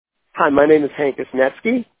Hi, my name is Hankus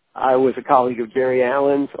Netsky. I was a colleague of Jerry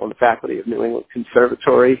Allen's on the faculty of New England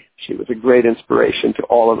Conservatory. She was a great inspiration to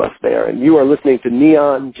all of us there. And you are listening to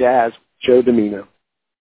Neon Jazz, Joe Domino.